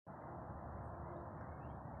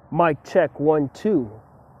Mic check 1, 2,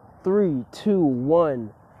 3, 2,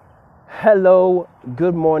 1. Hello,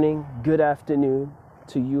 good morning, good afternoon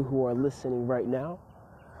to you who are listening right now.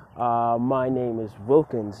 My name is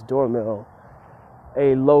Wilkins Dormill,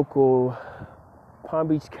 a local Palm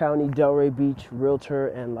Beach County, Delray Beach realtor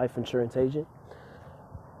and life insurance agent.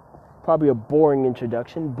 Probably a boring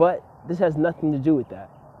introduction, but this has nothing to do with that.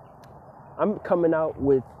 I'm coming out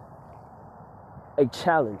with a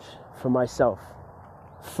challenge for myself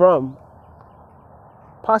from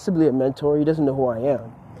possibly a mentor. He doesn't know who I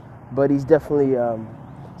am, but he's definitely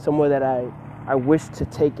someone that I wish to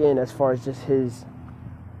take in as far as just his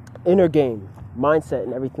inner game, mindset,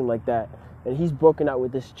 and everything like that. And he's broken out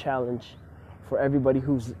with this challenge for everybody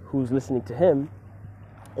who's listening to him.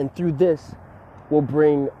 And through this, will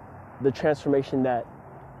bring the transformation that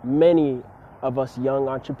many of us young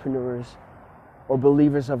entrepreneurs or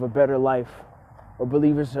believers of a better life or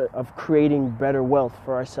believers of creating better wealth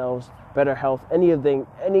for ourselves, better health, anything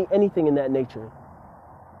in that nature.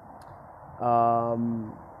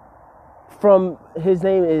 From his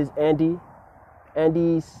name is Andy.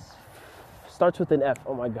 Andy starts with an F.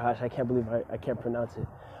 Oh my gosh, I can't believe I can't pronounce it.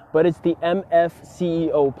 But it's the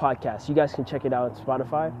MFCEO podcast. You guys can check it out on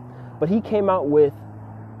Spotify. But he came out with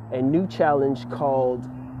a new challenge called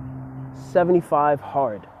 75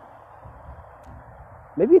 Hard.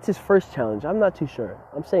 Maybe it's his first challenge. I'm not too sure.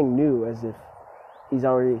 I'm saying new as if he's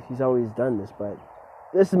always done this, but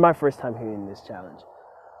this is my first time hearing this challenge.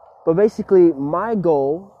 But basically, my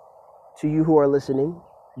goal to you who are listening,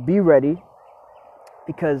 be ready,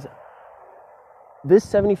 because this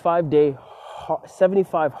 75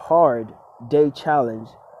 hard day challenge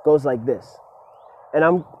goes like this. And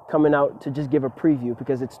I'm coming out to just give a preview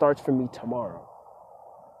because it starts for me tomorrow.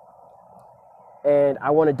 And I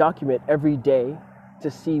want to document every day to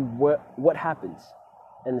see what happens,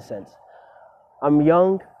 in a sense. I'm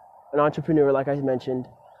young, an entrepreneur, like I mentioned,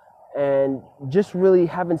 and just really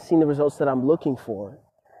haven't seen the results that I'm looking for.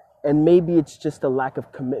 And maybe it's just a lack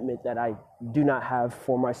of commitment that I do not have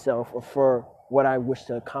for myself or for what I wish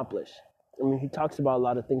to accomplish. I mean, he talks about a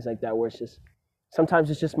lot of things like that where it's just, sometimes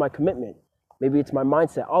it's just my commitment. Maybe it's my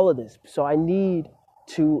mindset, all of this. So I need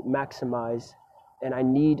to maximize and I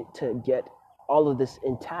need to get all of this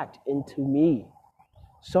intact into me.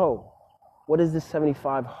 So, what does this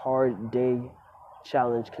 75 hard day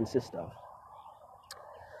challenge consist of?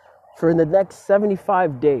 For the next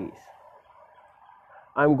 75 days,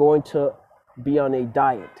 I'm going to be on a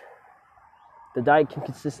diet. The diet can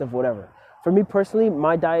consist of whatever. For me personally,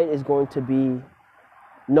 my diet is going to be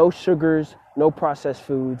no sugars, no processed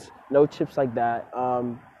foods, no chips like that,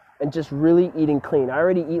 and just really eating clean. I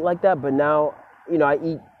already eat like that, but now, I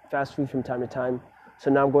eat fast food from time to time. So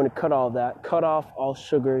now I'm going to cut all of that, cut off all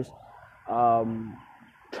sugars,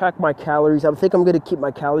 track my calories. I think I'm going to keep my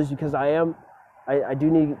calories because I am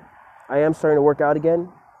starting to work out again.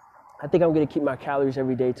 I think I'm going to keep my calories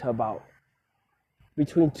every day to about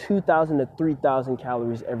between 2,000 to 3,000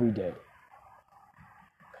 calories every day.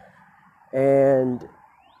 And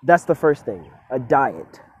that's the first thing, a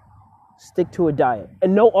diet. Stick to a diet.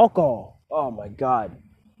 And no alcohol. Oh my God.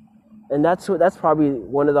 And that's probably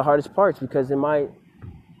one of the hardest parts because in my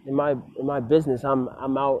business, I'm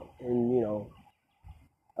out in,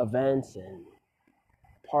 events and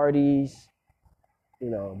parties,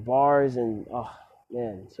 bars and, oh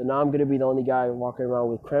man. So now I'm going to be the only guy walking around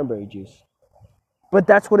with cranberry juice. But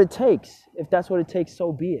that's what it takes. If that's what it takes,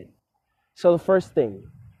 so be it. So the first thing,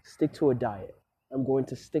 stick to a diet. I'm going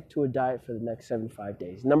to stick to a diet for the next 75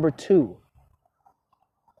 days. Number 2,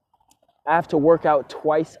 I have to work out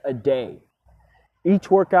twice a day. Each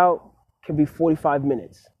workout can be 45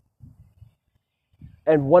 minutes.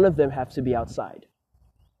 And one of them has to be outside.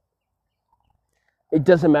 It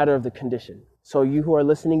doesn't matter of the condition. So you who are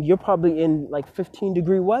listening, you're probably in like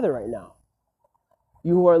 15-degree weather right now.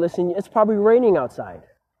 You who are listening, it's probably raining outside.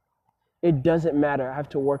 It doesn't matter. I have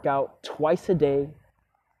to work out twice a day,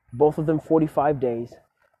 both of them 45 days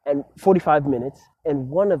and 45 minutes, and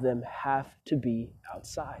one of them have to be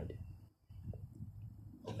outside.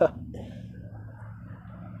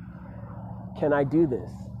 Can I do this?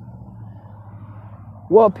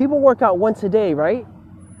 Well, people work out once a day, right?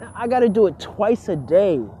 I got to do it twice a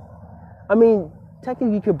day. I mean,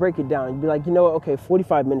 technically you could break it down. You'd be like, okay,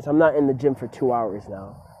 45 minutes. I'm not in the gym for 2 hours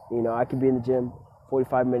now. I could be in the gym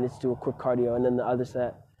 45 minutes, do a quick cardio, and then the other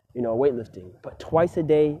set, weightlifting. But twice a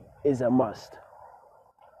day is a must.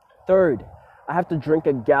 Third, I have to drink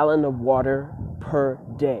a gallon of water per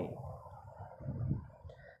day.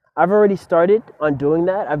 I've already started on doing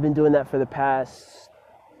that. I've been doing that for the past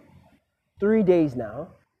 3 days now.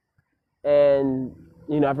 And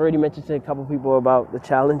I've already mentioned to a couple people about the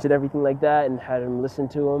challenge and everything like that, and had them listen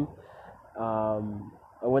to them.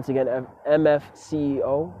 Once again,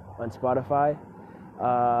 MFCEO on Spotify.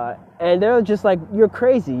 And they're just like, you're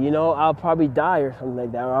crazy, I'll probably die or something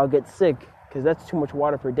like that, or I'll get sick because that's too much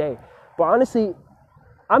water per day. But honestly,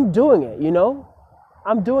 I'm doing it,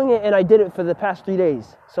 I'm doing it, and I did it for the past 3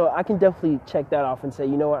 days. So I can definitely check that off and say,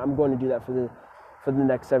 you know what, I'm going to do that for the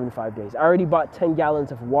next 75 days. I already bought 10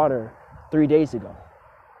 gallons of water 3 days ago.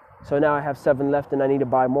 So now I have 7 left and I need to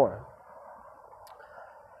buy more.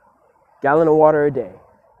 Gallon of water a day.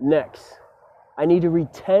 Next, I need to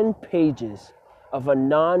read 10 pages of a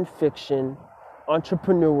non-fiction,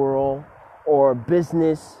 entrepreneurial, or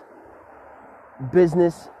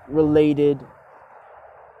business-related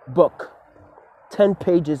book. 10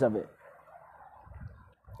 pages of it.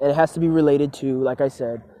 And it has to be related to, like I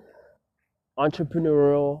said,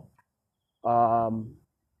 entrepreneurial,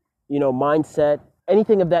 mindset,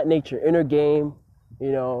 anything of that nature, inner game.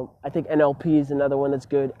 I think NLP is another one that's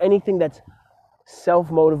good. Anything that's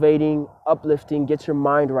self-motivating, uplifting, gets your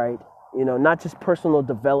mind right. Not just personal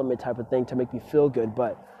development type of thing to make you feel good,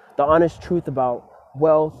 but the honest truth about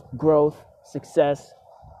wealth, growth, success,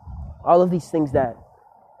 all of these things that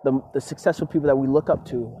the successful people that we look up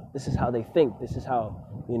to, this is how they think. This is how,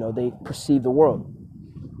 they perceive the world.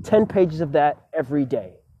 10 pages of that every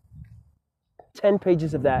day. 10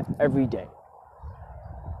 pages of that every day.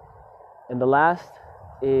 And the last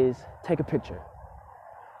is take a picture.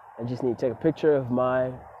 I just need to take a picture of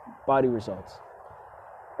my body results.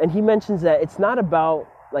 And he mentions that it's not about,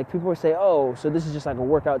 like, people will say, oh, so this is just like a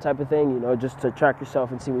workout type of thing, just to track yourself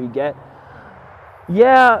and see what you get.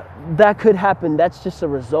 Yeah, that could happen. That's just a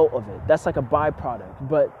result of it. That's like a byproduct.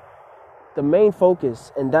 But the main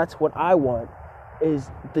focus, and that's what I want, is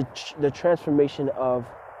the transformation of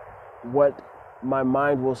what my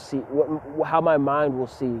mind will see, how my mind will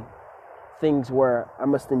see things where I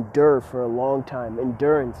must endure for a long time.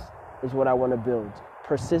 Endurance is what I want to build.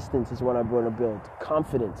 Persistence is what I want to build.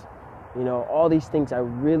 Confidence, all these things I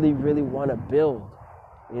really, really want to build.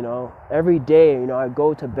 Every day, I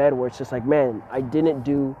go to bed where it's just like, man, I didn't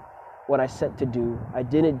do what I set to do. I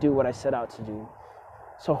didn't do what I set out to do.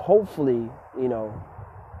 So hopefully,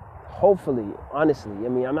 honestly,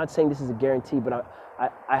 I'm not saying this is a guarantee, but I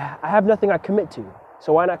have nothing I commit to.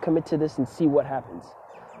 So why not commit to this and see what happens?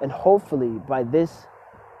 And hopefully by this,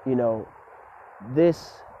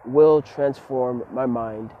 this will transform my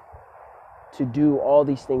mind to do all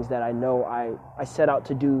these things that I know I set out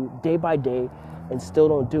to do day by day and still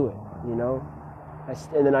don't do it,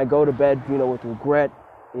 and then I go to bed, with regret,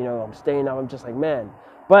 I'm staying up, I'm just like, man.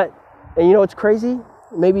 But, and it's crazy,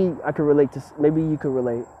 maybe I could relate to, maybe you could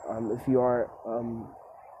relate, if you are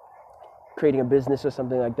creating a business or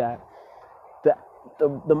something like that.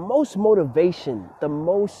 The most motivation, the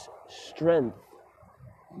most strength,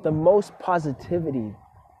 the most positivity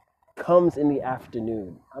comes in the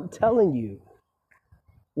afternoon. I'm telling you,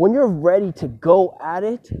 when you're ready to go at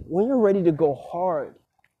it, when you're ready to go hard,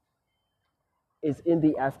 is in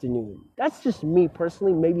the afternoon. That's just me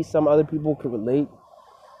personally. Maybe some other people could relate.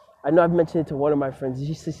 I know I've mentioned it to one of my friends.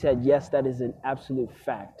 She said, yes, that is an absolute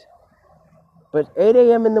fact. But 8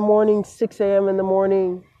 a.m. in the morning, 6 a.m. in the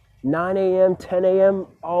morning, 9 a.m., 10 a.m.,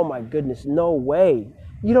 oh my goodness, no way.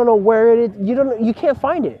 You don't know where it is. You can't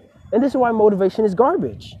find it. And this is why motivation is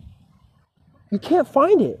garbage. You can't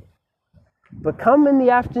find it. But come in the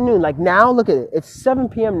afternoon, like now, look at it. It's 7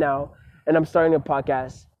 p.m. now, and I'm starting a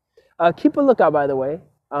podcast. Keep a lookout, by the way.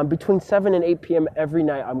 Between 7 and 8 p.m. every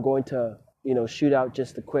night, I'm going to, shoot out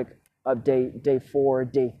just a quick update. Day 4,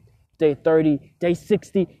 day 30, day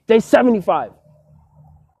 60, day 75.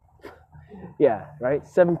 Yeah, right?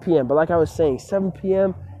 7 p.m. But like I was saying, 7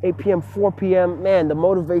 p.m., 8 p.m., 4 p.m., man, the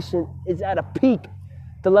motivation is at a peak.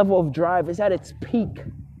 The level of drive is at its peak.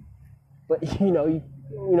 But,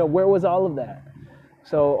 where was all of that?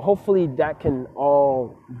 So hopefully that can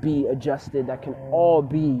all be adjusted. That can all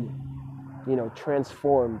be,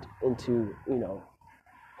 transformed into,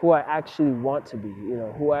 who I actually want to be,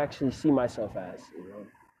 who I actually see myself as,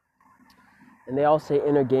 And they all say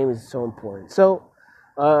inner game is so important. So,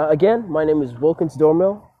 again, my name is Wilkins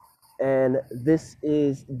Dormill, and this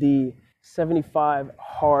is the 75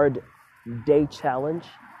 Hard Day Challenge.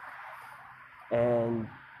 And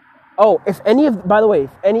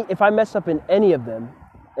if I mess up in any of them,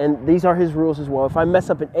 and these are his rules as well, if I mess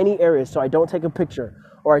up in any areas, so I don't take a picture,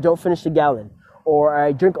 or I don't finish the gallon, or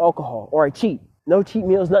I drink alcohol, or I cheat, no cheat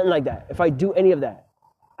meals, nothing like that. If I do any of that,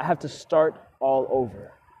 I have to start all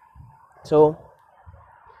over. So,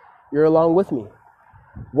 you're along with me.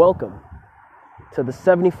 Welcome to the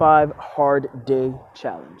 75 Hard Day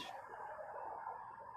Challenge.